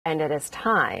And it is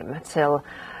time to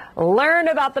learn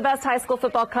about the best high school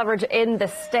football coverage in the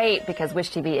state, because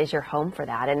Wish TV is your home for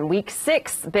that. In Week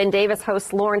 6, Ben Davis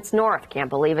hosts Lawrence North. Can't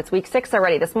believe it's Week 6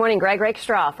 already. This morning, Greg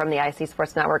Rakestraw from the IC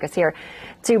Sports Network is here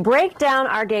to break down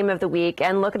our game of the week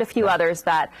and look at a few others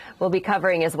that we'll be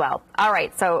covering as well. All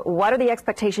right, so what are the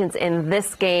expectations in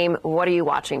this game? What are you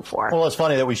watching for? Well, it's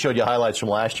funny that we showed you highlights from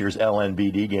last year's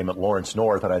LNBD game at Lawrence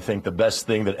North, and I think the best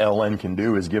thing that LN can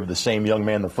do is give the same young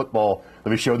man the football that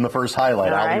we showed in the first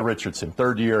highlight, Ali Richardson,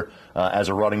 third year as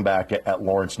a running back at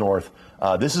Lawrence North.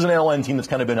 This is an LN team that's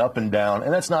kind of been up and down,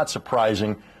 and that's not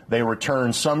surprising. They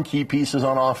return some key pieces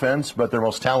on offense, but their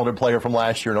most talented player from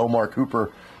last year, Omar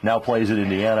Cooper, now plays at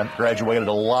Indiana, graduated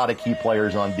a lot of key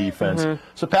players on defense.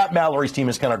 So Pat Mallory's team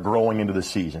is kind of growing into the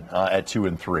season at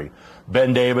 2-3.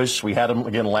 Ben Davis, we had him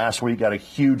again last week, got a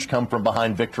huge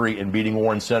come-from-behind victory in beating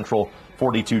Warren Central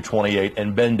 42-28,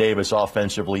 and Ben Davis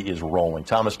offensively is rolling.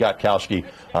 Thomas Gotkowski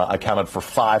accounted for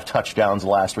 5 touchdowns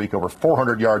last week, over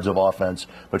 400 yards of offense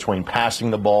between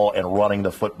passing the ball and running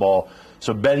the football.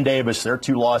 So Ben Davis, their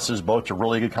 2 losses, both to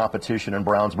really good competition in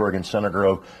Brownsburg and Center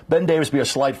Grove. Ben Davis be a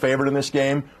slight favorite in this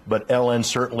game, but LN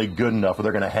certainly good enough where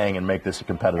they're going to hang and make this a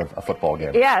competitive football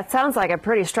game. Yeah, it sounds like a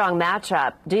pretty strong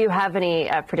matchup. Do you have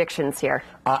any predictions here?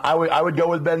 I would go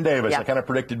with Ben Davis. I kind of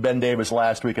predicted Ben Davis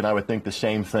last week, and I would think the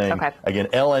same thing. Again,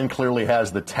 LN clearly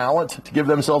has the talent to give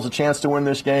themselves a chance to win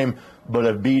this game, but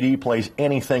if BD plays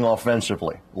anything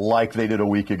offensively like they did a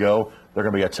week ago, they're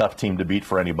going to be a tough team to beat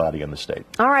for anybody in the state.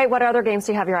 All right, what other games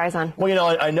do you have your eyes on? Well, you know,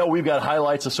 I know we've got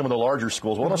highlights of some of the larger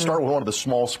schools. We're going to start with one of the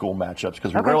small school matchups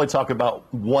because we rarely talk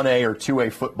about 1A or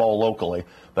 2A football locally.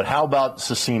 But how about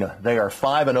Cecina? They are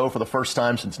 5-0 for the first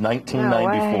time since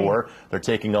 1994. They're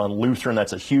taking on Lutheran.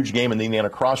 That's a huge game in the Indiana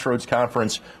Crossroads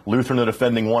Conference. Lutheran, the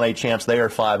defending 1A champs, they are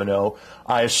 5-0.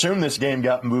 I assume this game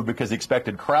got moved because the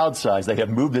expected crowd size. They have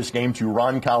moved this game to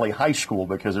Roncalli High School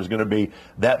because there's going to be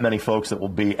that many folks that will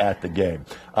be at the game.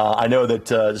 I know that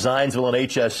Zionsville and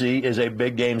HSE is a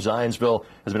big game. Zionsville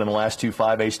has been in the last 2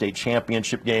 5A state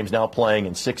championship games, now playing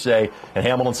in 6A. And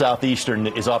Hamilton Southeastern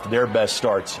is off to their best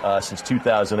starts since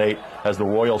 2008 as the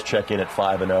Royals check in at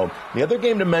 5-0. The other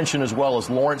game to mention as well is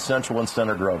Lawrence Central and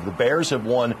Center Grove. The Bears have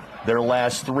won their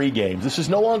last 3 games. This is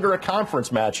no longer a conference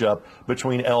matchup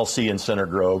between LC and Center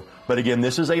Grove. But again,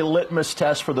 this is a litmus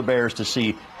test for the Bears to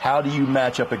see how do you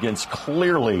match up against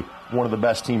clearly one of the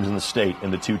best teams in the state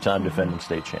and the 2-time defending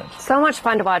state champs. So much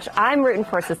fun to watch. I'm rooting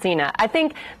for Cecina. I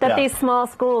think that these small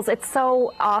schools, it's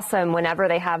so awesome whenever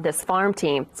they have this farm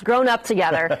team. It's grown up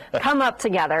together, come up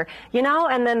together, you know,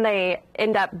 and then they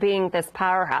end up being this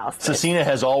powerhouse. Cecina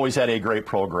has always had a great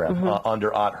program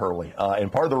under Ott Hurley.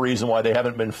 And part of the reason why they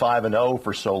haven't been 5-0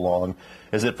 for so long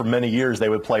is that for many years they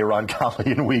would play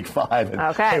Roncalli in Week 5.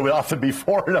 And they would often be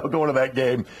 4-0 going to that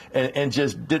game and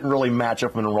just didn't really match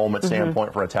up from an enrollment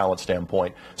standpoint for a talent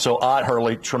standpoint. So Ott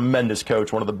Hurley, tremendous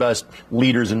coach, one of the best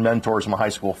leaders and mentors from a high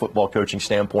school football coaching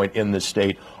standpoint in this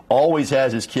state. Always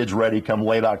has his kids ready come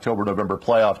late October, November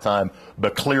playoff time,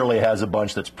 but clearly has a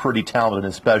bunch that's pretty talented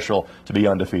and special to be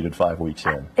undefeated 5 weeks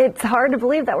in. It's hard to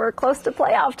believe that we're close to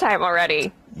playoff time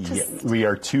already. We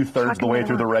are 2/3 the way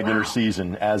through the regular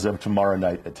season as of tomorrow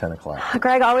night at 10 o'clock.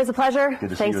 Greg, always a pleasure.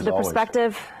 Good to Thanks see you for the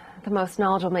perspective. The most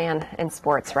knowledgeable man in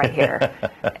sports right here.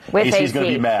 With AC's going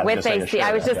to be mad. With AC.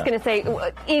 I was just going to say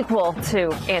equal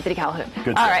to Anthony Calhoun.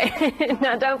 All right.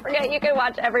 Now, don't forget, you can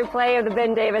watch every play of the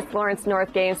Ben Davis Lawrence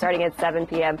North game starting at 7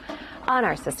 p.m. on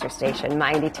our sister station,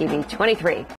 Miami TV 23.